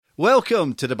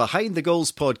Welcome to the Behind the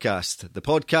Goals podcast, the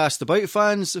podcast about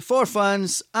fans, for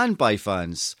fans and by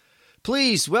fans.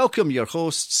 Please welcome your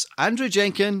hosts, Andrew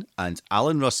Jenkin and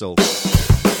Alan Russell.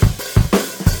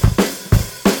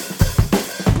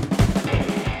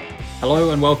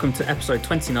 Hello and welcome to episode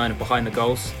 29 of Behind the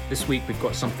Goals. This week we've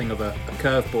got something of a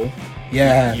curveball.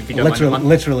 Yeah,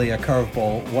 literally a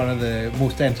curveball. One of the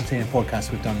most entertaining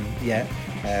podcasts we've done yet.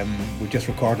 We've just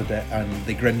recorded it and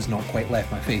the grin's not quite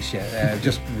left my face yet.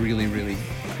 Just really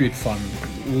good fun,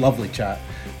 lovely chat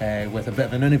with a bit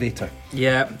of an innovator.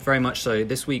 Yeah, very much so.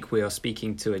 This week we are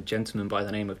speaking to a gentleman by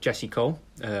the name of Jesse Cole,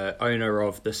 owner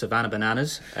of the Savannah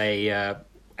Bananas, a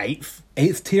eighth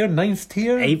or ninth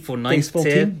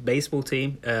tier baseball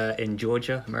team in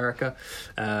Georgia, America,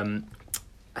 and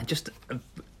just a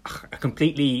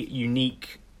completely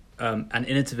unique and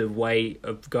innovative way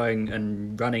of going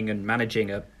and running and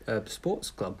managing a sports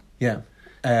club. Yeah,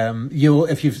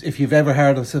 if you've ever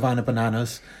heard of Savannah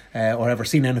Bananas or ever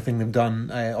seen anything they've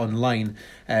done online,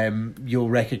 you'll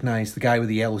recognise the guy with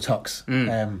the yellow tux.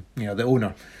 The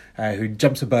owner who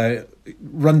jumps about,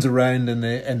 runs around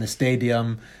in the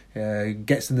stadium.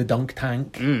 Gets in the dunk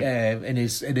tank and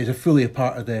is fully a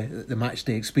part of the match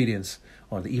day experience,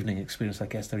 or the evening experience. I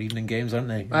guess they're evening games, aren't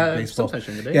they? Baseball. Sometimes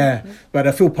in the day. Yeah, but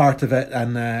a full part of it,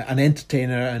 and an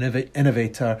entertainer, an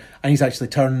innovator, and he's actually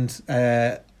turned.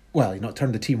 He's not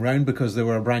turned the team round because they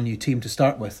were a brand new team to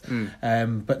start with,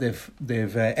 but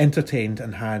they've entertained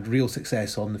and had real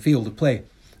success on the field of play.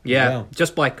 Yeah, well.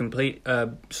 Just by complete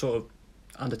sort of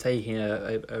undertaking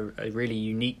a really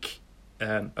unique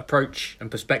approach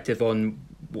and perspective on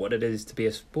what it is to be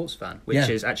a sports fan, which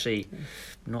is actually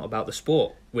not about the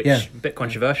sport, which is a bit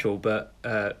controversial, but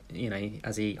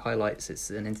as he highlights, it's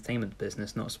an entertainment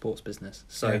business, not a sports business.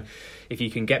 So if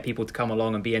you can get people to come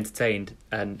along and be entertained,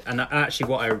 and actually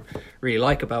what I really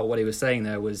like about what he was saying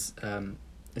there was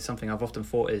is something I've often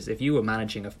thought is, if you were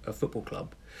managing a football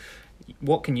club,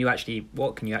 what can you actually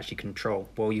control?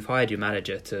 Well, you've hired your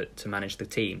manager to manage the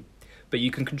team, but you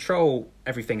can control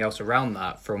everything else around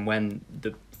that, from when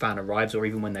the fan arrives or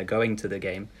even when they're going to the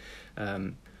game.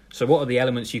 So what are the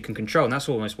elements you can control? And that's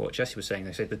almost what Jesse was saying.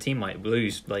 They said the team might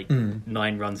lose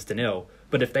 9-0,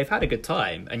 but if they've had a good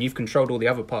time and you've controlled all the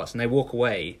other parts and they walk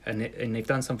away and they've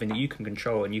done something that you can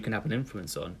control and you can have an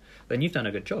influence on, then you've done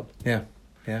a good job. Yeah.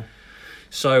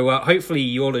 So hopefully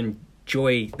you'll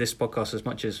enjoy this podcast as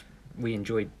much as we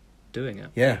enjoyed doing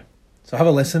it. Yeah. So have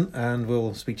a listen and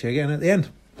we'll speak to you again at the end.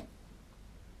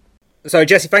 So,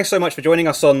 Jesse, thanks so much for joining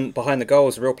us on Behind the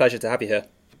Goals. A real pleasure to have you here.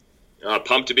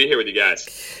 Pumped to be here with you guys.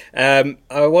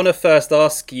 I want to first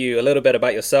ask you a little bit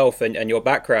about yourself and your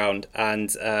background.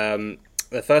 And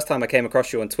the first time I came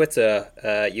across you on Twitter,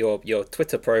 your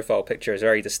Twitter profile picture is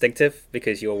very distinctive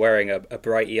because you're wearing a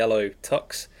bright yellow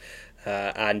tux.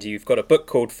 And you've got a book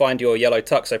called Find Your Yellow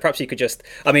Tux. So perhaps you could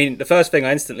the first thing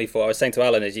I instantly thought, I was saying to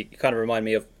Alan, is you kind of remind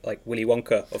me of like Willy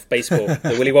Wonka of baseball,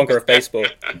 the Willy Wonka of baseball.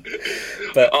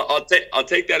 But I'll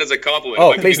take that as a compliment.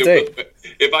 Oh, please do.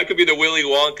 If I could be the Willy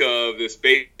Wonka of this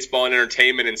baseball and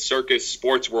entertainment and circus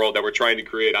sports world that we're trying to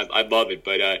create, I'd love it.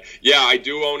 But I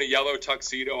do own a yellow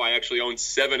tuxedo. I actually own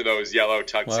 7 of those yellow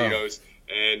tuxedos.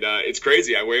 Wow. And it's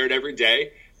crazy. I wear it every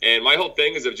day. And my whole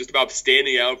thing is of just about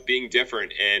standing out, being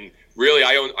different. And really,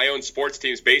 I own sports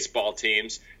teams, baseball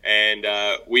teams, and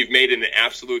we've made it an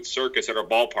absolute circus at our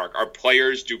ballpark. Our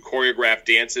players do choreographed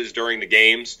dances during the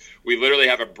games. We literally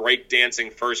have a break-dancing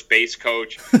first base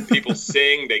coach. People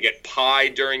sing. They get pie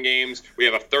during games. We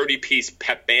have a 30-piece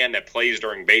pep band that plays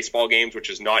during baseball games,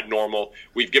 which is not normal.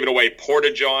 We've given away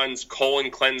porta-johns, colon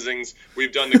cleansings.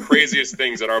 We've done the craziest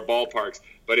things at our ballparks.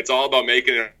 But it's all about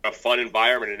making it a fun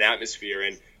environment and atmosphere.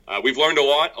 And we've learned a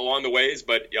lot along the ways,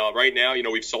 but right now,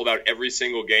 we've sold out every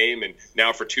single game, and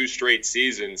now for 2 straight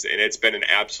seasons, and it's been an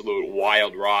absolute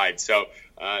wild ride. So,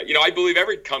 I believe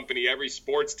every company, every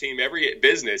sports team, every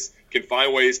business can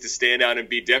find ways to stand out and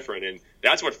be different, and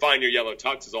that's what Find Your Yellow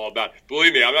Tux is all about.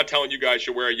 Believe me, I'm not telling you guys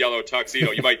should wear a yellow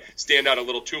tuxedo. You might stand out a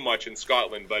little too much in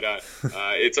Scotland, but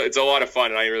it's a lot of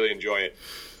fun, and I really enjoy it.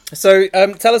 So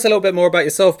tell us a little bit more about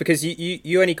yourself, because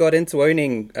you only got into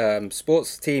owning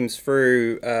sports teams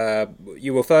through,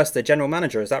 you were first a general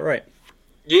manager, is that right?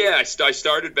 Yeah, I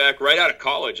started back right out of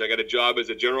college. I got a job as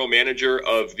a general manager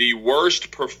of the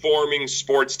worst performing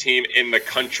sports team in the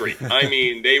country. I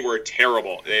mean, they were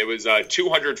terrible. It was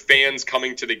 200 fans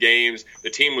coming to the games.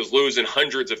 The team was losing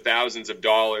hundreds of thousands of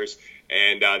dollars,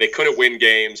 and they couldn't win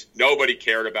games. Nobody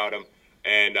cared about them.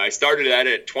 And I started at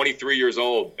it at 23 years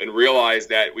old and realized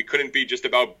that we couldn't be just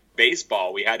about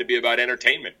baseball. We had to be about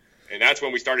entertainment. And that's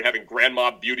when we started having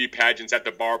grandma beauty pageants at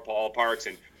the ballparks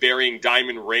and burying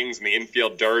diamond rings in the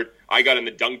infield dirt. I got in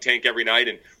the dunk tank every night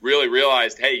and really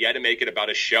realized, hey, you got to make it about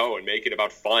a show and make it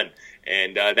about fun.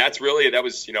 And that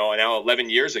was, now 11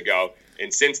 years ago.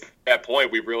 And since that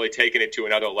point, we've really taken it to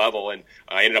another level. And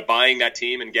I ended up buying that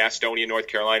team in Gastonia, North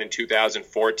Carolina in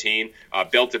 2014,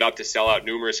 built it up to sell out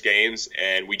numerous games.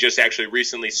 And we just actually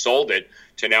recently sold it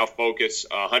to now focus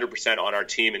 100% on our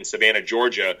team in Savannah,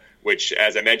 Georgia, which,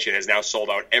 as I mentioned, has now sold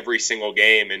out every single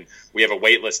game. And we have a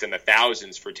wait list in the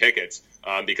thousands for tickets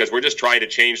because we're just trying to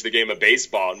change the game of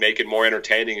baseball and make it more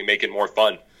entertaining and make it more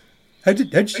fun. How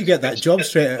did you get that job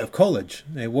straight out of college?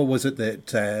 What was it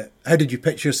that? How did you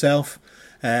pitch yourself,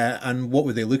 and what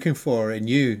were they looking for in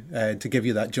you to give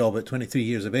you that job at 23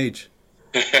 years of age?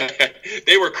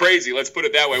 They were crazy. Let's put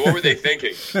it that way. What were they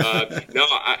thinking?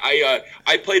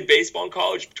 I played baseball in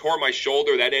college, tore my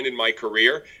shoulder. That ended my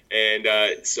career. And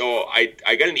so I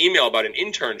got an email about an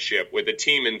internship with a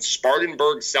team in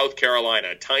Spartanburg, South Carolina,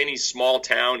 a tiny, small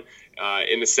town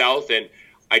in the South. And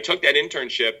I took that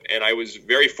internship, and I was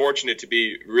very fortunate to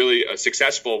be really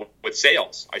successful with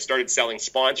sales. I started selling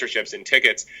sponsorships and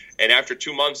tickets, and after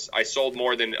 2 months, I sold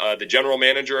more than the general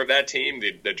manager of that team,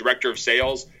 the director of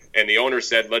sales, and the owner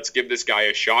said, let's give this guy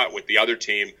a shot with the other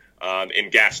team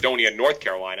in Gastonia, North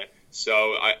Carolina.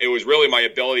 So it was really my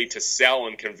ability to sell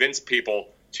and convince people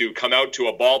to come out to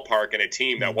a ballpark and a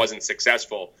team that wasn't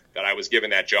successful that I was given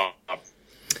that job.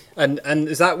 And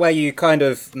is that where you kind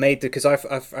of made because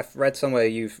I've read somewhere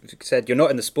you've said you're not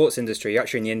in the sports industry, you're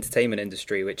actually in the entertainment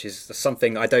industry, which is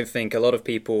something I don't think a lot of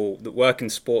people that work in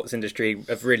sports industry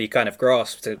have really kind of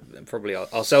grasped, probably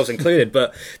ourselves included.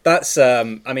 But that's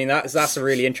that's a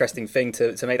really interesting thing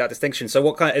to make that distinction.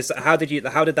 So how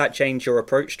did that change your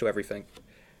approach to everything?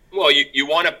 Well, you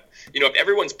want to, if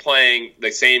everyone's playing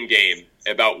the same game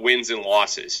about wins and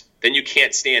losses, then you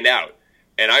can't stand out.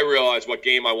 And I realized what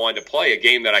game I wanted to play, a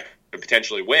game that I could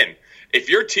potentially win. If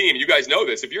your team, you guys know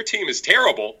this, if your team is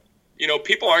terrible,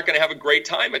 people aren't going to have a great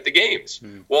time at the games.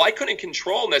 Well, I couldn't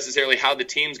control necessarily how the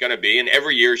team's going to be, and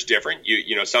every year is different.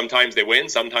 Sometimes they win,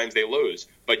 sometimes they lose.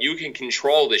 But you can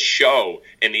control the show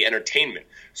and the entertainment.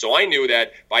 So I knew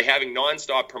that by having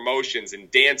nonstop promotions and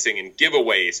dancing and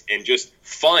giveaways and just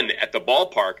fun at the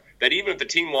ballpark, that even if the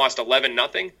team lost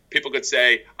 11-0, people could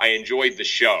say, I enjoyed the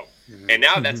show. And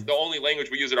now that's the only language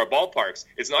we use at our ballparks.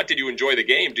 It's not, did you enjoy the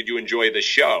game? Did you enjoy the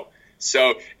show?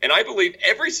 So, and I believe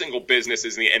every single business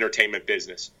is in the entertainment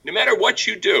business. No matter what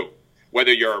you do,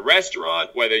 whether you're a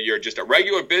restaurant, whether you're just a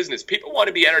regular business, people want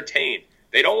to be entertained.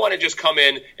 They don't want to just come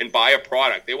in and buy a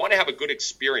product. They want to have a good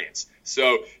experience.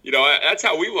 So, that's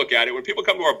how we look at it. When people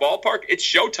come to our ballpark, it's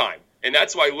showtime. And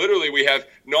that's why literally we have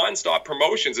nonstop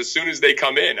promotions as soon as they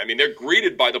come in. I mean, they're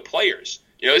greeted by the players.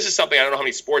 This is something I don't know how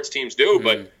many sports teams do,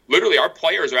 but literally our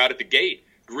players are out at the gate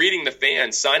greeting the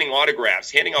fans, signing autographs,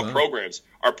 handing out programs.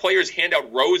 Our players hand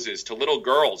out roses to little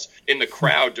girls in the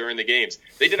crowd during the games.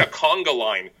 They did a conga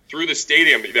line through the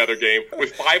stadium the other game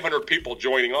with 500 people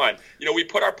joining on. We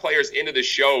put our players into the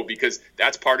show because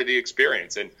that's part of the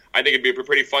experience. And I think it'd be a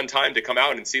pretty fun time to come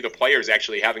out and see the players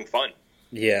actually having fun.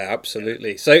 Yeah,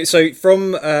 absolutely. So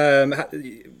from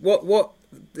what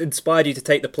inspired you to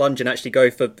take the plunge and actually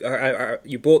go for?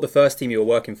 You bought the first team you were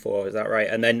working for, is that right?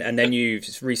 And then you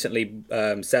just recently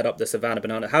set up the Savannah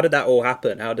Banana. How did that all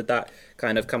happen? How did that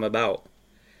kind of come about?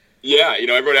 Yeah,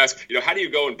 everyone asks, how do you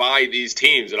go and buy these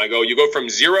teams? And I go, you go from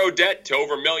zero debt to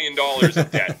over $1 million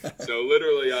in debt. So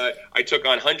literally, I took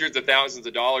on hundreds of thousands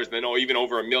of dollars, and then even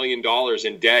over $1 million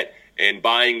in debt and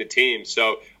buying the team.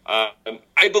 So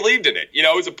I believed in it.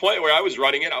 It was a point where I was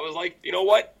running it. I was like, you know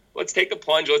what? Let's take the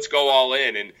plunge. Let's go all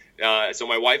in. And so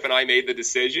my wife and I made the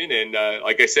decision. And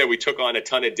like I said, we took on a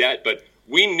ton of debt, but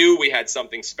we knew we had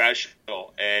something special.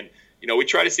 And, we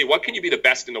try to see what can you be the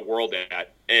best in the world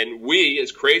at. And we,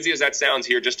 as crazy as that sounds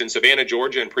here, just in Savannah,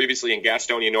 Georgia, and previously in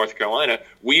Gastonia, North Carolina,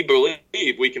 we believe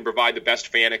we can provide the best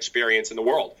fan experience in the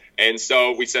world. And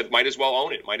so we said, might as well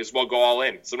own it. Might as well go all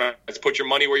in. So let's put your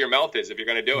money where your mouth is if you're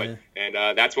going to do it.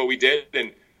 And that's what we did.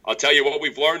 And I'll tell you what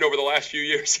we've learned over the last few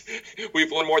years.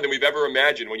 We've learned more than we've ever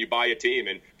imagined when you buy a team,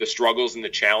 and the struggles and the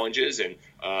challenges. And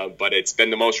but it's been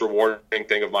the most rewarding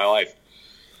thing of my life.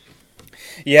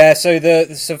 Yeah. So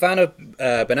the Savannah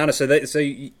Banana.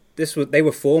 They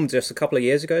were formed just a couple of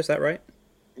years ago. Is that right?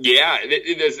 Yeah,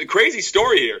 there's a crazy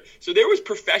story here. So there was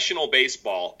professional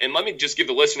baseball, and let me just give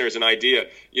the listeners an idea.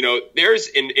 There's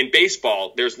in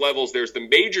baseball, there's levels. There's the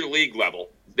major league level.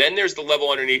 Then there's the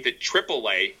level underneath it,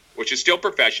 AAA, which is still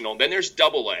professional. Then there's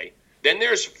AA. Then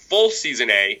there's full season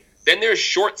A. Then there's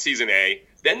short season A.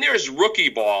 Then there's rookie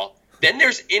ball. Then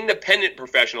there's independent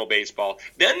professional baseball.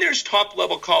 Then there's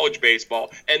top-level college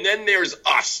baseball. And then there's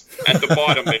us at the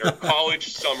bottom there,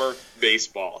 college summer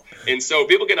baseball. And so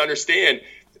people can understand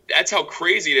that's how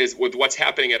crazy it is with what's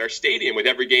happening at our stadium with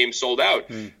every game sold out.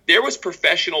 There was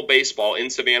professional baseball in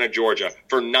Savannah, Georgia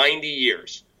for 90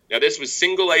 years. Now, this was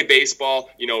single-A baseball,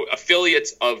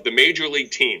 affiliates of the major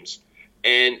league teams.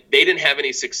 And they didn't have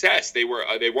any success. They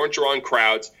weren't drawing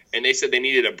crowds, and they said they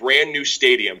needed a brand new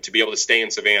stadium to be able to stay in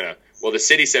Savannah. Well, the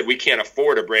city said we can't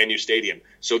afford a brand new stadium,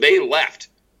 so they left.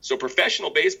 So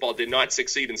professional baseball did not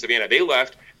succeed in Savannah. They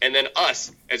left, and then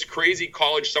us, as crazy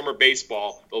college summer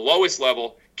baseball, the lowest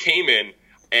level, came in,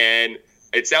 and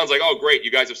it sounds like, oh, great, you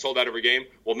guys have sold out every game.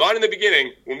 Well, not in the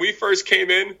beginning. When we first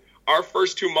came in, our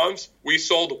first 2 months, we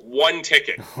sold one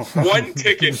ticket. One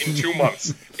ticket in 2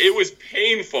 months. It was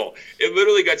painful. It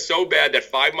literally got so bad that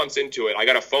 5 months into it, I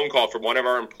got a phone call from one of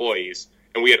our employees,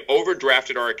 and we had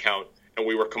overdrafted our account, and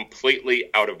we were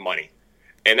completely out of money.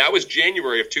 And that was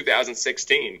January of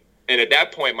 2016. And at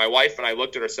that point, my wife and I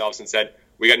looked at ourselves and said,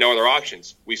 we got no other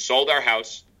options. We sold our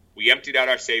house, we emptied out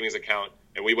our savings account,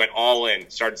 and we went all in,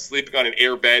 started sleeping on an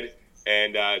air bed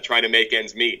and trying to make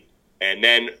ends meet. And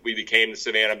then we became the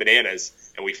Savannah Bananas,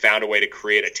 and we found a way to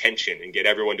create attention and get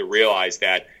everyone to realize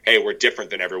that, hey, we're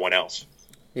different than everyone else.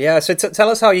 Yeah, so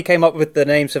tell us how you came up with the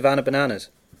name Savannah Bananas.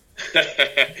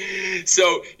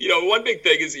 So, one big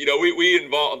thing is, we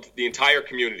involved the entire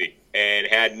community and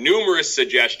had numerous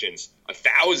suggestions,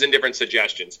 1,000 different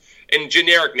suggestions, and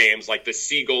generic names like the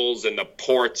Seagulls and the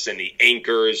Ports and the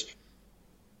Anchors,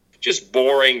 just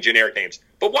boring generic names.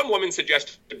 But one woman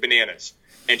suggested Bananas.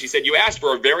 And she said, you asked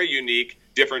for a very unique,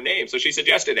 different name. So she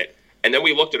suggested it. And then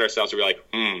we looked at ourselves and we were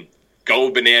like,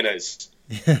 go Bananas.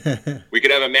 We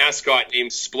could have a mascot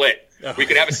named Split. We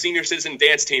could have a senior citizen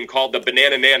dance team called the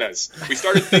Banana Nanas. We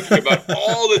started thinking about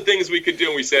all the things we could do.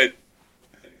 And we said,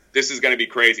 this is going to be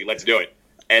crazy. Let's do it.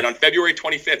 And on February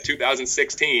 25th,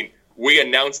 2016, we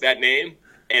announced that name.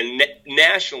 And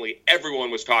nationally,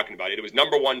 everyone was talking about it. It was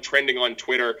 #1 trending on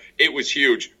Twitter. It was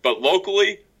huge. But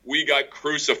locally, we got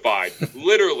crucified.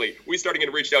 Literally, we started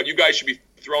getting reached out. You guys should be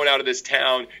thrown out of this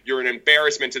town. You're an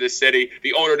embarrassment to this city.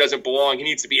 The owner doesn't belong. He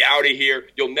needs to be out of here.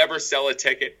 You'll never sell a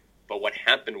ticket. But what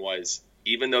happened was,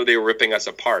 even though they were ripping us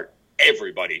apart,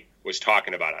 everybody was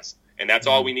talking about us. And that's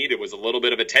all we needed was a little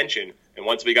bit of attention. And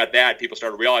once we got that, people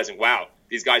started realizing, wow,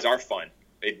 these guys are fun.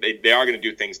 They are going to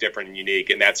do things different and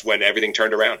unique. And that's when everything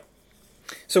turned around.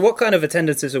 So what kind of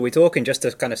attendances are we talking, just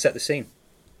to kind of set the scene?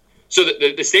 So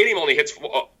the stadium only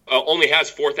has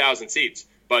 4,000 seats,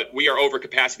 but we are over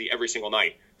capacity every single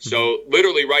night. So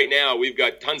literally right now we've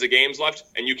got tons of games left,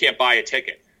 and you can't buy a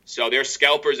ticket. So there's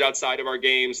scalpers outside of our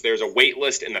games. There's a wait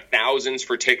list in the thousands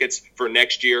for tickets for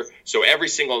next year. So every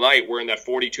single night we're in that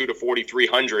 4,200 to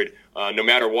 4,300, no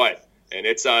matter what. And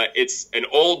it's an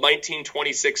old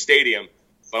 1926 stadium,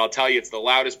 but I'll tell you, it's the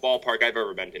loudest ballpark I've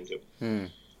ever been into.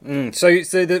 So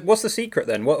what's the secret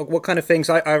then? What kind of things?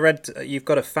 I read you've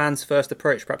got a fans first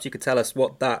approach. Perhaps you could tell us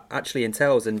what that actually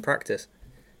entails in practice.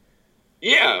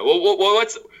 Yeah,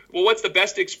 what's the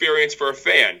best experience for a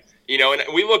fan? And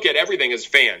we look at everything as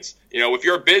fans. If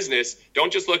you're a business,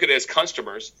 don't just look at it as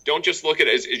customers. Don't just look at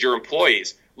it as your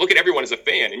employees. Look at everyone as a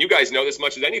fan. And you guys know this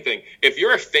much as anything. If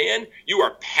you're a fan, you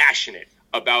are passionate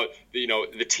about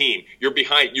the team. You're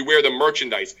behind. You wear the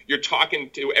merchandise. You're talking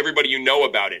to everybody you know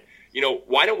about it.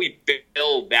 Why don't we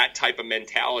build that type of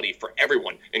mentality for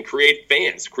everyone and create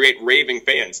raving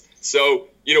fans? So,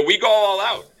 we go all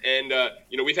out. And,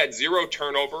 we've had zero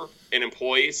turnover in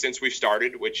employees since we've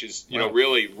started, which is,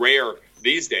 really rare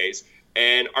these days.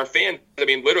 And our fans,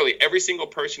 literally every single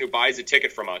person who buys a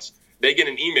ticket from us, they get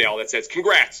an email that says,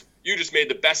 congrats, you just made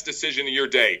the best decision of your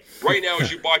day. Right now,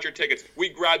 as you bought your tickets, we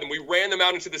grabbed them, we ran them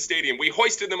out into the stadium, we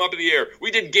hoisted them up in the air,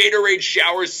 we did Gatorade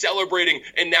showers celebrating,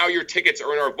 and now your tickets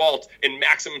are in our vault in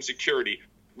maximum security,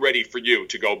 ready for you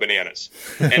to go bananas.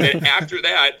 And then after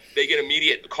that, they get an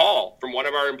immediate call from one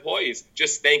of our employees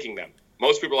just thanking them.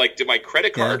 Most people are like, did my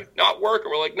credit card not work?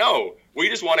 And we're like, no, we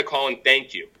just want to call and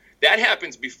thank you. That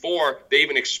happens before they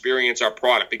even experience our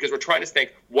product, because we're trying to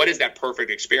think, what is that perfect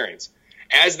experience?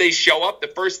 As they show up, the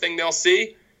first thing they'll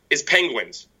see is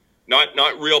penguins.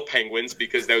 Not real penguins,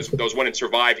 because those wouldn't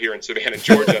survive here in Savannah,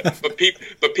 Georgia, but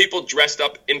people dressed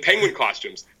up in penguin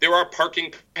costumes. There are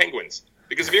parking penguins.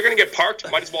 Because if you're going to get parked, you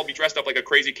might as well be dressed up like a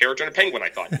crazy character in a penguin, I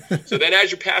thought. So then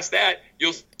as you pass that,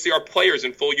 you'll see our players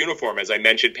in full uniform, as I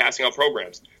mentioned, passing out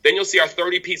programs. Then you'll see our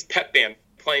 30-piece pep band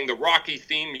playing the Rocky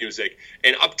theme music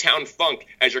and Uptown Funk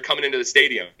as you're coming into the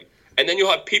stadium. And then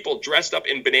you'll have people dressed up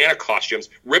in banana costumes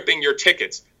ripping your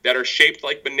tickets that are shaped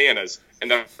like bananas and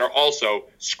that are also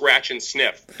scratch and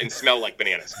sniff and smell like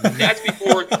bananas. That's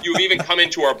before you've even come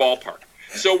into our ballpark.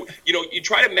 So, you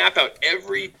try to map out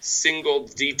every single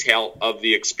detail of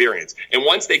the experience. And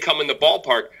once they come in the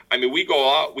ballpark, we go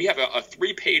out, we have a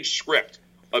 3-page script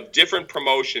of different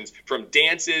promotions, from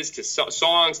dances to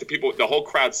songs to people, the whole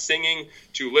crowd singing,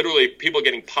 to literally people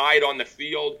getting pied on the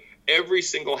field. Every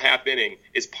single half inning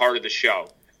is part of the show.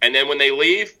 And then when they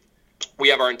leave, we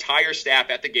have our entire staff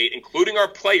at the gate, including our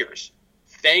players,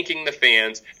 thanking the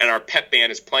fans, and our pep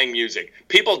band is playing music.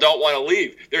 People don't want to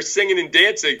leave. They're singing and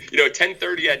dancing, at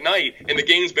 10:30 at night, and the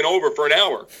game's been over for an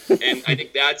hour. And I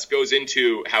think that goes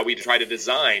into how we try to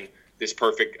design this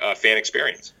perfect fan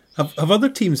experience. Have other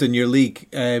teams in your league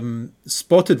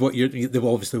spotted what they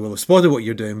obviously will have spotted what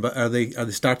you're doing, but are they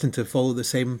starting to follow the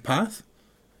same path?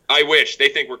 I wish. They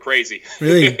think we're crazy.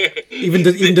 Really? Even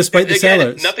despite the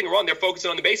sellouts? Nothing wrong. They're focusing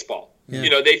on the baseball.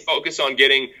 Yeah. They focus on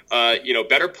getting,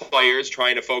 better players,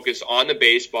 trying to focus on the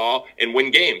baseball and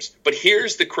win games. But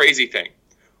here's the crazy thing.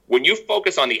 When you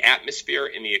focus on the atmosphere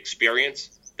and the experience,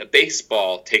 the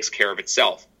baseball takes care of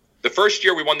itself. The first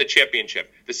year we won the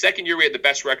championship. The second year we had the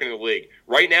best record in the league.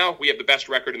 Right now we have the best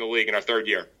record in the league in our third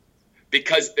year.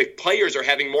 Because the players are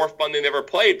having more fun than they've ever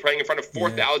played, playing in front of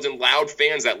 4,000 loud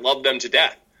fans that love them to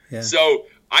death. Yeah. So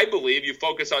I believe you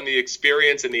focus on the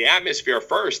experience and the atmosphere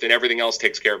first, and everything else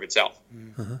takes care of itself.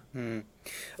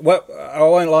 Well, I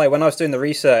won't lie. When I was doing the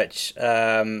research,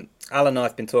 Alan and I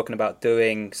have been talking about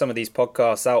doing some of these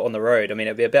podcasts out on the road.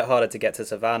 It'd be a bit harder to get to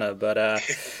Savannah, but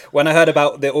when I heard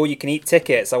about the all-you-can-eat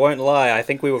tickets, I won't lie, I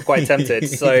think we were quite tempted.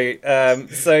 So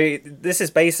this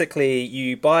is basically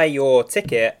you buy your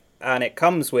ticket, and it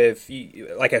comes with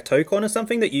like a token or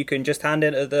something that you can just hand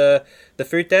into the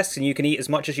food desks, and you can eat as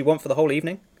much as you want for the whole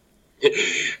evening.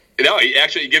 No, it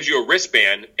actually gives you a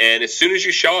wristband, and as soon as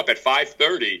you show up at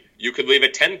 5:30, you could leave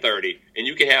at 10:30, and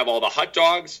you can have all the hot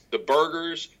dogs, the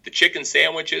burgers, the chicken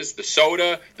sandwiches, the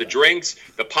soda, the drinks,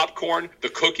 the popcorn, the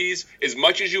cookies, as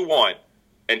much as you want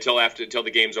until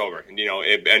the game's over, and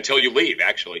until you leave,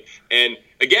 actually. And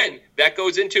again, that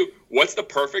goes into what's the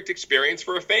perfect experience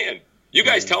for a fan. You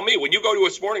guys tell me, when you go to a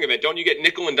sporting event, don't you get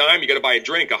nickel and dime? You got to buy a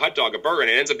drink, a hot dog, a burger, and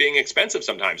it ends up being expensive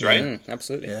sometimes, right?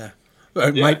 Absolutely. Yeah.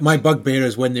 My bugbear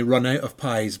is when they run out of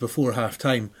pies before half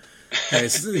time.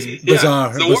 It's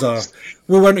bizarre. Yeah, bizarre.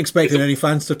 We weren't expecting any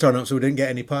fans to turn up, so we didn't get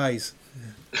any pies.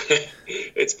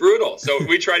 It's brutal. So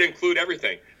we try to include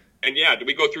everything. And did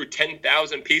we go through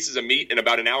 10,000 pieces of meat in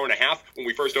about an hour and a half when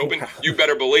we first opened? Wow. You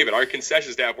better believe it. Our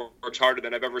concession staff works harder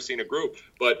than I've ever seen a group.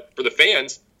 But for the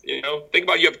fans, think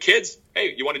about it. You have kids.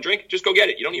 Hey, you want a drink? Just go get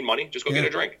it. You don't need money. Just go get a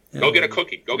drink. Go get a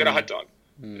cookie. Go get a hot dog.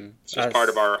 It's just part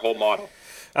of our whole model.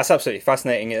 That's absolutely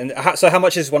fascinating. And so how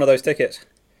much is one of those tickets?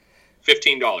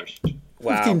 $15.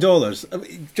 Wow.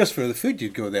 $15? Just for the food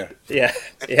you'd go there. Yeah.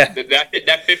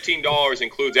 That $15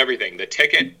 includes everything, the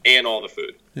ticket and all the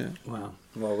food. Yeah. Wow.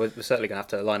 Well, we're certainly going to have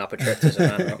to line up a trip to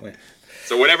Savannah, aren't we?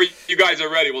 So whenever you guys are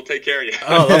ready, we'll take care of you.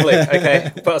 Oh, lovely.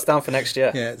 Okay. Put us down for next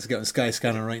year. Yeah, it's got a Sky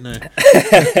Scanner right now.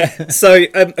 So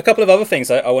a couple of other things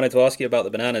I wanted to ask you about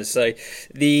the bananas. So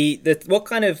the what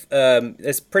kind of,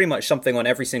 there's pretty much something on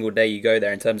every single day you go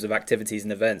there in terms of activities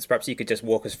and events. Perhaps you could just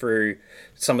walk us through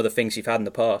some of the things you've had in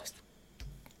the past.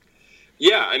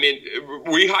 Yeah,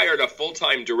 we hired a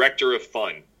full-time director of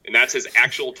fun. And that's his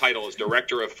actual title, is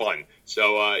Director of Fun.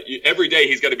 So every day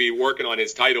he's got to be working on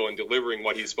his title and delivering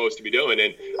what he's supposed to be doing.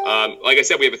 And like I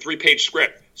said, we have a 3-page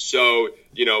script. So,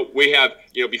 we have,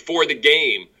 before the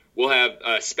game, we'll have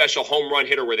a special home run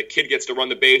hitter where the kid gets to run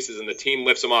the bases and the team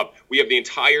lifts him up. We have the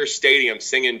entire stadium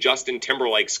singing Justin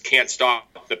Timberlake's Can't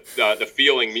Stop the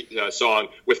Feeling song.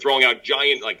 We're throwing out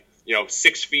giant,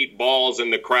 6 feet balls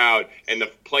in the crowd, and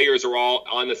the players are all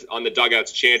on the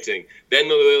dugouts chanting. Then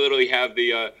they literally have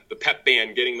the pep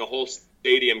band getting the whole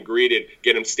stadium greeted,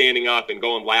 get them standing up and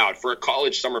going loud for a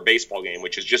college summer baseball game,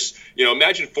 which is just,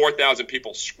 imagine 4,000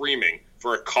 people screaming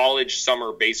for a college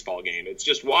summer baseball game. It's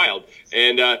just wild.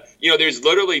 And, there's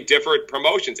literally different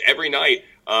promotions every night.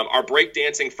 Our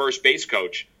breakdancing first base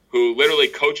coach, who literally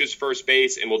coaches first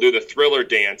base and will do the Thriller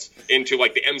dance into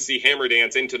the MC Hammer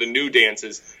dance into the new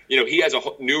dances. He has a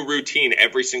new routine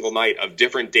every single night of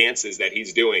different dances that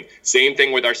he's doing. Same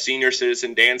thing with our senior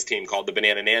citizen dance team called the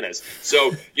Banana Nanas.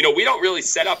 So, we don't really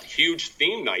set up huge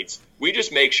theme nights. We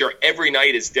just make sure every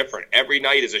night is different. Every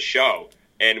night is a show.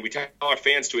 And we tell our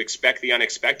fans to expect the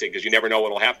unexpected because you never know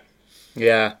what will happen.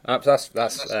 Yeah, that's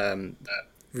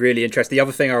really interesting. The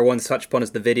other thing I want to touch upon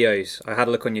is the videos. I had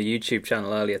a look on your YouTube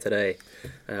channel earlier today.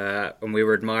 and we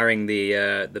were admiring the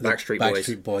Backstreet Boys.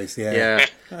 Backstreet Boys, yeah.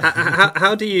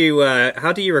 How do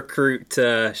you recruit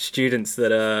students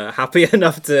that are happy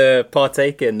enough to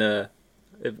partake in?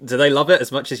 Do they love it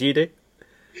as much as you do?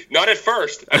 Not at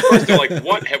first. At first, they're like,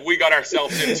 "What have we got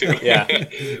ourselves into?" Yeah.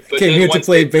 But came here to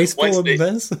play baseball and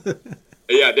this.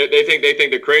 Yeah, they think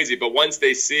they're crazy, but once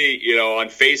they see, on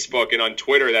Facebook and on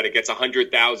Twitter that it gets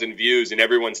 100,000 views and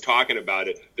everyone's talking about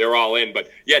it, they're all in. But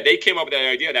yeah, they came up with that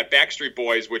idea that Backstreet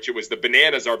Boys, which it was the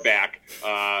Bananas are back.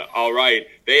 All right,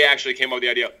 they actually came up with the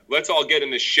idea. Let's all get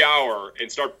in the shower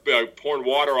and start pouring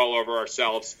water all over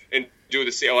ourselves and do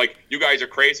the same. Like, you guys are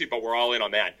crazy, but we're all in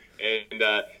on that. And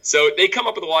so they come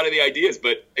up with a lot of the ideas.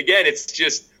 But again, it's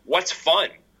just what's fun.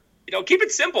 Keep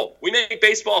it simple. We make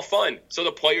baseball fun, so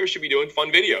the players should be doing fun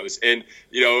videos. And,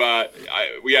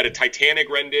 we had a Titanic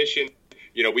rendition.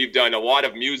 We've done a lot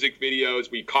of music videos.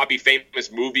 We copy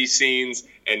famous movie scenes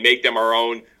and make them our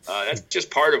own. That's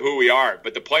just part of who we are.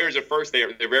 But the players at first,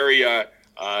 they're very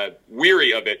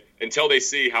weary of it until they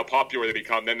see how popular they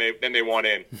become. Then they want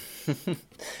in.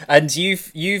 And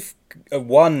you've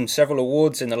won several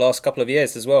awards in the last couple of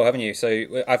years as well, haven't you?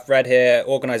 So I've read here,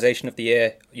 Organisation of the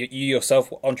Year, you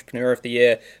yourself, Entrepreneur of the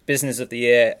Year, Business of the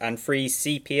Year, and 3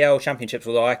 CPL championships,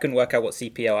 although I couldn't work out what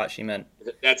CPL actually meant.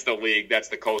 That's the league. That's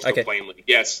the Coastal Plain League.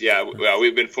 Yes, yeah. Well,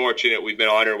 we've been fortunate. We've been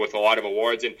honored with a lot of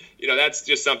awards, and that's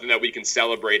just something that we can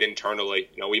celebrate internally.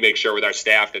 We make sure with our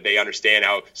staff that they understand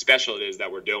how special it is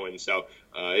that we're doing. So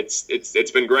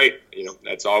it's been great.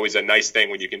 That's always a nice thing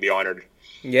when you can be honored.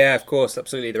 Yeah, of course,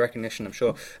 absolutely, the recognition, I'm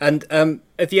sure. And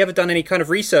have you ever done any kind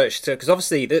of research because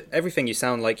obviously everything you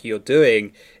sound like you're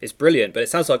doing is brilliant, but it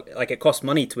sounds like it costs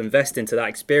money to invest into that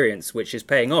experience, which is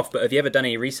paying off. But have you ever done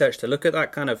any research to look at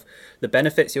that kind of the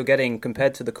benefits you're getting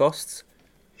compared to the costs?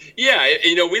 Yeah,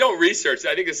 we don't research.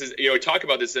 I think this is, talk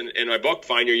about this in my book,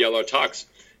 Find Your Yellow Tux.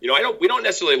 We don't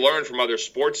necessarily learn from other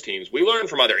sports teams. We learn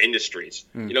from other industries.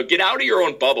 Get out of your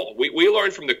own bubble. We learn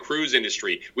from the cruise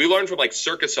industry. We learn from like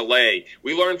Circus Soleil.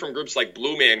 We learn from groups like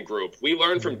Blue Man Group. We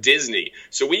learn from Disney.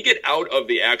 So we get out of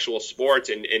the actual sports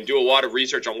and do a lot of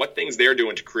research on what things they're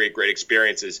doing to create great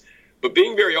experiences. But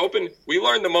being very open, we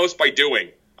learn the most by doing.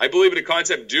 I believe in the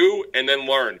concept, do and then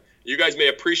learn. You guys may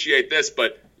appreciate this,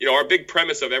 but our big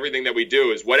premise of everything that we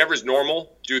do is whatever's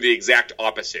normal, do the exact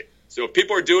opposite. So if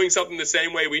people are doing something the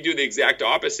same way, we do the exact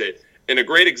opposite. And a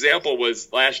great example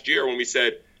was last year when we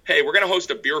said, hey, we're going to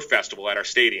host a beer festival at our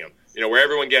stadium, where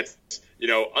everyone gets,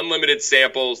 unlimited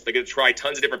samples. They get to try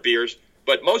tons of different beers.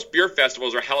 But most beer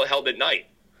festivals are held at night.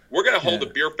 We're going to hold a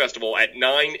beer festival at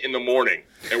 9 in the morning,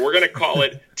 and we're going to call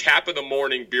it Tap of the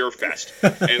Morning Beer Fest.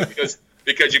 And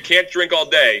because you can't drink all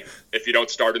day if you don't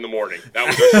start in the morning. That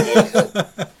was our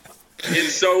slogan. And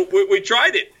so we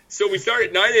tried it. So we started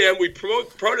at 9 a.m. We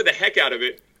promoted the heck out of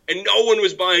it, and no one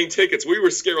was buying tickets. We were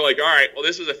scared. We're like, all right, well,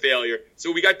 this was a failure.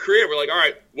 So we got creative. We're like, all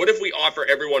right, what if we offer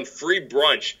everyone free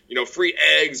brunch, free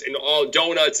eggs and all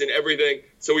donuts and everything?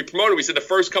 So we promoted. We said the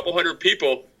first couple hundred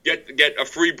people get a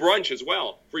free brunch as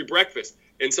well, free breakfast.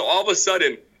 And so all of a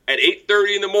sudden, at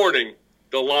 8:30 in the morning,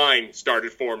 the line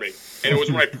started forming. And it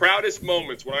was one of my proudest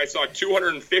moments when I saw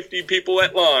 250 people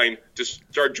at line to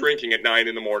start drinking at 9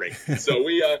 in the morning. So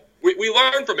we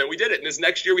learned from it. We did it. And this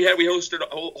next year we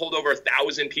hold over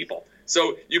 1,000 people.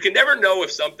 So you can never know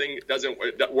if something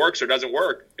that works or doesn't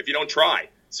work if you don't try.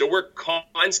 So we're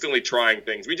constantly trying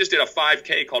things. We just did a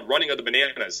 5K called Running of the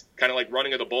Bananas, kind of like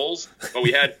Running of the Bulls, but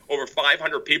we had over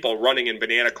 500 people running in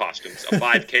banana costumes, a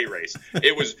 5K race.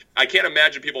 I can't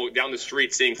imagine people down the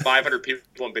street seeing 500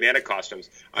 people in banana costumes.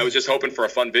 I was just hoping for a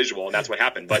fun visual, and that's what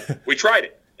happened. But we tried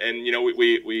it, and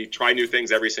we try new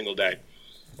things every single day.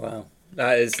 Wow.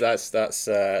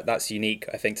 That's unique,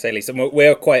 I think, to say least. And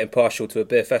we're quite impartial to a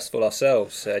beer festival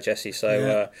ourselves, Jesse.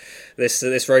 So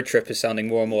this road trip is sounding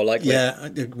more and more likely. Yeah,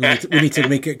 we need to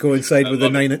make it coincide with the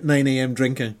 9 a.m.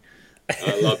 drinking.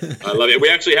 I love it. We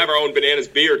actually have our own Bananas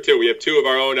beer too. We have two of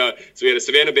our own. So we had a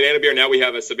Savannah Banana beer. Now we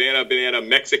have a Savannah Banana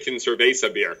Mexican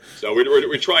Cerveza beer. So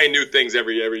we're trying new things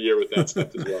every year with that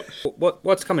stuff as well.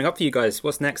 What's coming up for you guys?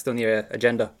 What's next on your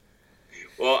agenda?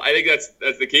 Well, I think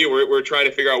that's the key. We're trying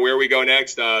to figure out where we go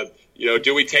next.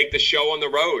 Do we take the show on the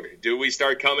road? Do we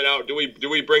start coming out? Do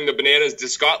we bring the Bananas to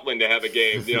Scotland to have a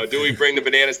game? Do we bring the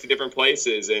Bananas to different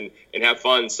places and have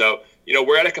fun? So,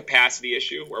 we're at a capacity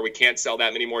issue where we can't sell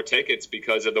that many more tickets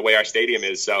because of the way our stadium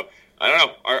is. So, I don't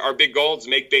know. Our big goal is to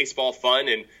make baseball fun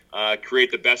and create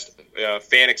the best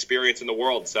fan experience in the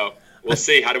world. So, we'll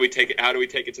see. How do we take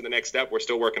it to the next step? We're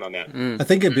still working on that. I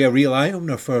think it'd be a real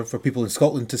eye-opener for people in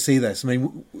Scotland to see this. I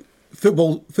mean,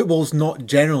 football's not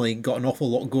generally got an awful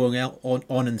lot going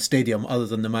on in the stadium other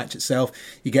than the match itself.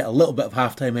 You get a little bit of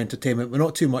halftime entertainment, but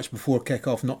not too much before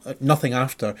kick-off, nothing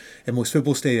after in most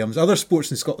football stadiums. Other sports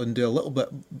in Scotland do a little bit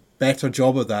better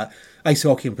job of that. Ice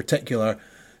hockey in particular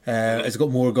has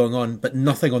got more going on, but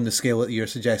nothing on the scale that you're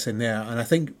suggesting there. And I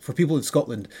think for people in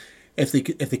Scotland, if they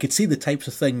could see the types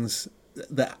of things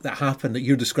that happen that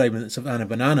you're describing at Savannah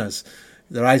Bananas,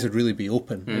 their eyes would really be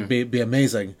open. It'd be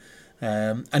amazing.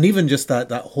 And even just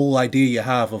that whole idea you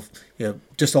have of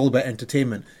just all about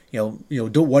entertainment.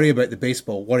 Don't worry about the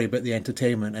baseball, worry about the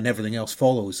entertainment, and everything else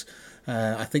follows.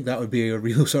 I think that would be a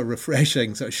real sort of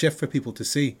refreshing sort of shift for people to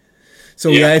see. So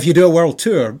if you do a world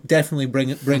tour, definitely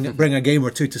bring a game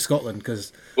or two to Scotland,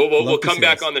 because we'll come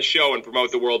back on the show and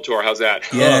promote the world tour. How's that?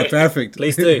 Yeah, perfect.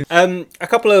 Please do. A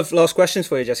couple of last questions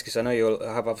for you, Jessica, because I know you'll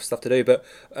have other stuff to do, but.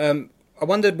 I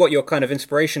wondered what your kind of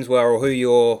inspirations were, or who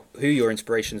your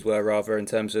inspirations were, rather, in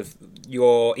terms of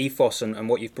your ethos and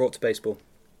what you've brought to baseball.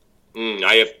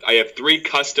 I have 3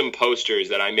 custom posters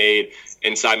that I made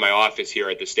inside my office here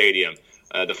at the stadium.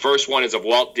 The first one is of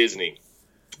Walt Disney,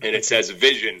 and it says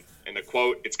 "Vision," and the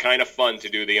quote, "It's kind of fun to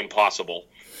do the impossible."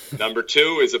 Number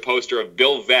 2 is a poster of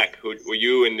Bill Veeck, who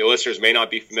you and the listeners may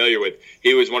not be familiar with.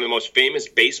 He was one of the most famous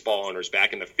baseball owners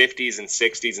back in the 50s and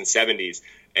 60s and 70s,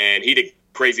 and he did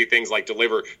crazy things like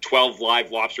deliver 12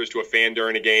 live lobsters to a fan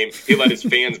during a game. He let his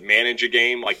fans manage a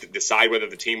game, like to decide whether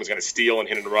the team was going to steal and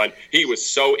hit and run. He was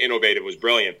so innovative, it was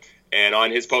brilliant. And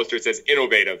on his poster it says,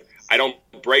 "Innovative. I don't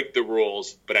break the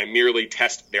rules, but I merely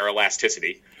test their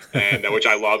elasticity," and which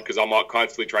I love because I'm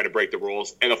constantly trying to break the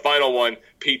rules. And the final one,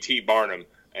 P.T. Barnum,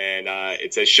 and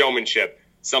it says, "Showmanship.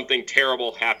 Something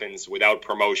terrible happens without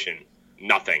promotion.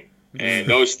 Nothing." And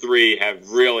those 3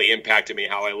 have really impacted me,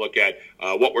 how I look at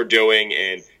what we're doing,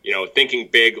 and thinking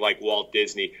big like Walt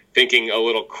Disney, thinking a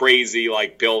little crazy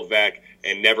like Bill Veeck,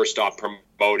 and never stop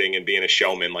promoting and being a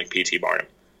showman like P.T. Barnum.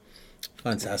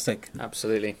 Fantastic.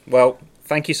 Absolutely. Well,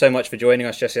 thank you so much for joining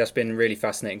us, Jesse. That's been a really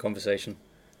fascinating conversation.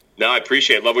 No, I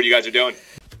appreciate it. Love what you guys are doing.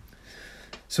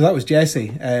 So that was Jesse.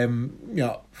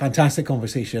 Fantastic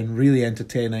conversation, really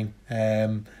entertaining,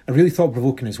 and really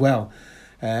thought-provoking as well.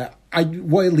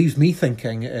 What it leaves me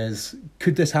thinking is,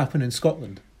 could this happen in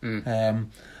Scotland?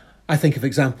 I think of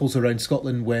examples around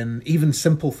Scotland when even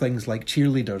simple things like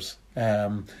cheerleaders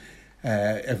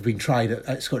have been tried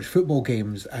at Scottish football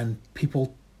games, and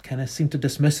people kind of seem to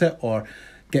dismiss it or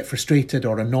get frustrated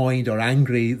or annoyed or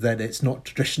angry that it's not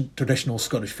traditional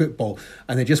Scottish football,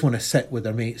 and they just want to sit with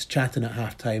their mates chatting at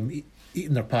half-time,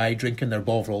 eating their pie, drinking their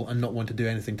Bovril, and not want to do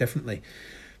anything differently.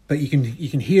 But you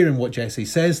can hear in what Jesse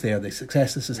says there the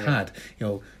success this has had.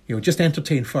 Just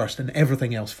entertain first, and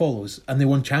everything else follows. And they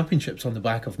won championships on the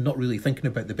back of not really thinking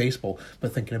about the baseball,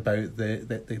 but thinking about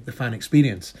the fan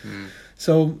experience.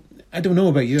 So I don't know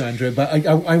about you, Andrew, but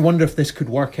I wonder if this could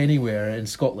work anywhere in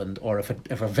Scotland, or if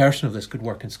a version of this could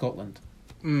work in Scotland.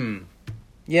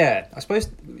 Yeah, I suppose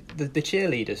the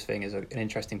cheerleaders thing is an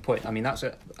interesting point. I mean,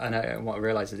 and what I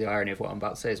realise is the irony of what I'm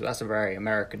about to say is that's a very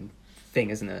American thing,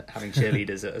 isn't it? Having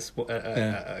cheerleaders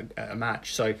at a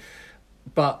match. So,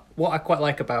 but what I quite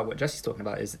like about what Jesse's talking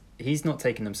about is he's not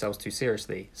taking themselves too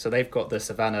seriously. So they've got the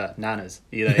Savannah Nanas.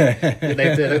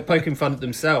 They're poking fun at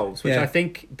themselves, which I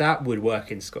think that would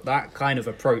work in Scotland. That kind of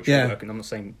approach would work. And I'm not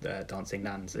saying dancing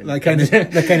nans.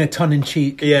 That kind of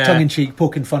tongue-in-cheek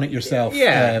poking fun at yourself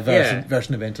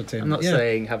version of entertainment. I'm not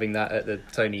saying having that at the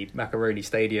Tony Macaroni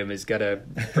Stadium is going to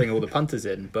bring all the punters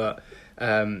in, but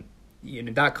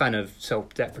that kind of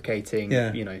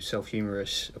self-deprecating,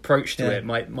 self-humorous approach to it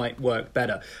might work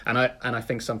better. And I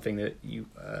think something that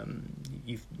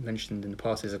you've mentioned in the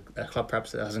past is a club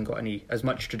perhaps that hasn't got as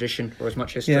much tradition or as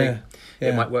much history.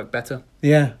 It might work better.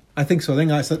 Yeah, I think so. I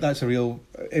think that's a real.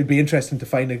 It'd be interesting to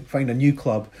find a new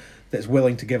club that's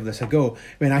willing to give this a go.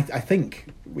 I mean, I think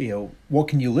what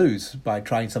can you lose by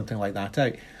trying something like that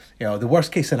out? The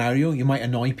worst case scenario, you might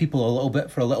annoy people a little bit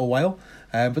for a little while.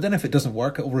 But then if it doesn't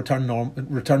work, it will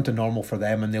return to normal for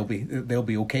them, and they'll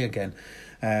be okay again.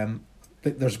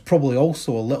 But there's probably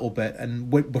also a little bit,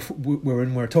 and when we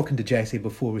were talking to Jesse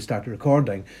before we started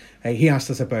recording, he asked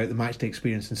us about the matchday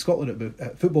experience in Scotland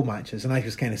at football matches, and I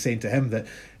was kind of saying to him that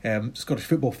Scottish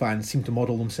football fans seem to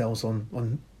model themselves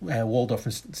on Waldorf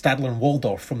and Stadler and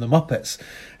Waldorf from the Muppets.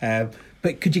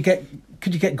 But could you get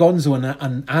Gonzo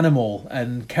and Animal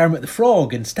and Kermit the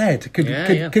Frog instead?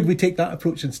 Could we take that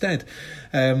approach instead?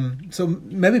 So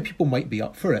maybe people might be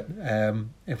up for it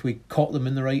if we caught them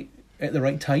at the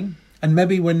right time. And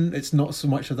maybe when it's not so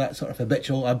much of that sort of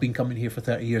habitual, I've been coming here for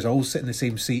 30 years, I always sit in the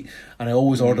same seat and I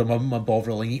always order my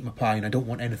Bovril and eat my pie and I don't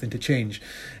want anything to change.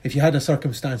 If you had a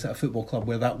circumstance at a football club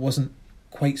where that wasn't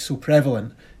quite so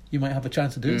prevalent, you might have a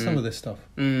chance of doing some of this stuff.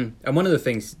 And one of the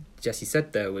things Jesse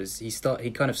said there was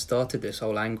he kind of started this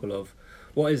whole angle of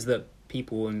what is that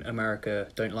people in America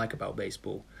don't like about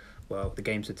baseball. Well, the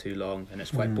games are too long and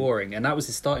it's quite boring, and that was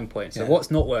his starting point. So what's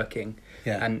not working?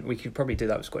 Yeah. And we could probably do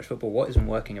that with Scottish football. What isn't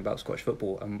working about Scottish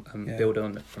football, and build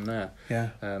on it from there.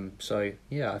 Yeah. So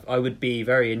yeah, I would be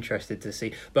very interested to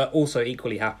see, but also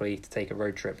equally happily to take a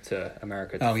road trip to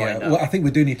America to find out. Well, I think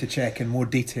we do need to check in more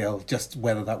detail just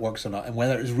whether that works or not, and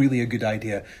whether it's really a good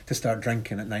idea to start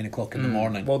drinking at 9 o'clock in the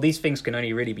morning. Well, these things can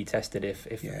only really be tested if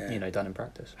done in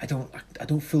practice. I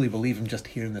don't fully believe in just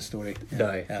hearing the story.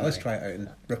 No. Let's try it out and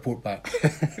report back.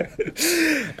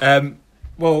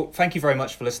 Well, thank you very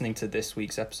much for listening to this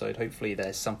week's episode. Hopefully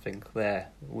there's something there,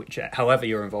 which, however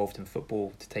you're involved in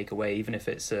football, to take away, even if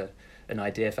it's an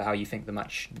idea for how you think the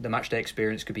match day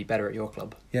experience could be better at your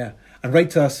club. Yeah, and write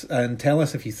to us and tell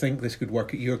us if you think this could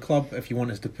work at your club, if you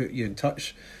want us to put you in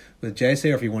touch with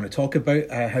Jesse, or if you want to talk about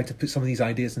how to put some of these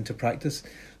ideas into practice.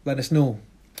 Let us know.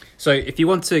 So if you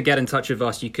want to get in touch with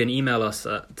us, you can email us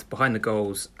at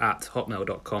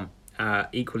behindthegoals@hotmail.com.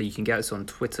 Equally, you can get us on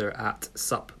Twitter at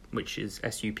SUP, which is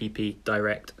SUPP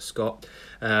Direct Scott.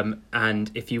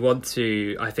 And if you want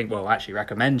to, I think, actually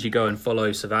recommend you go and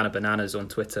follow Savannah Bananas on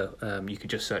Twitter. You could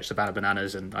just search Savannah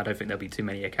Bananas, and I don't think there'll be too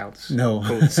many accounts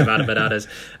called Savannah Bananas.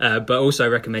 But also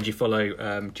recommend you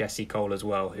follow Jesse Cole as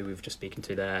well, who we've just speaking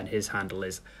to there, and his handle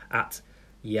is at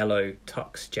Yellow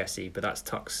Tux Jesse, but that's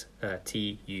Tux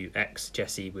TUX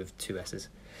Jesse with 2 S's.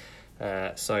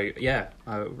 So yeah,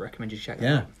 I recommend you check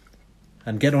that out.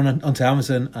 And get onto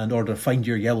Amazon and order Find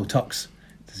Your Yellow Tux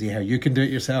to see how you can do it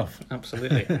yourself.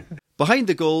 Absolutely. Behind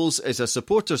the Goals is a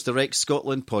Supporters Direct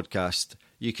Scotland podcast.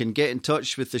 You can get in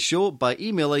touch with the show by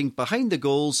emailing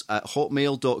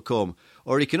behindthegoals@hotmail.com,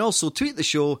 or you can also tweet the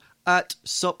show at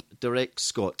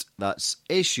SupDirectScott. That's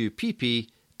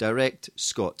SUPP Direct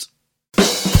Scott.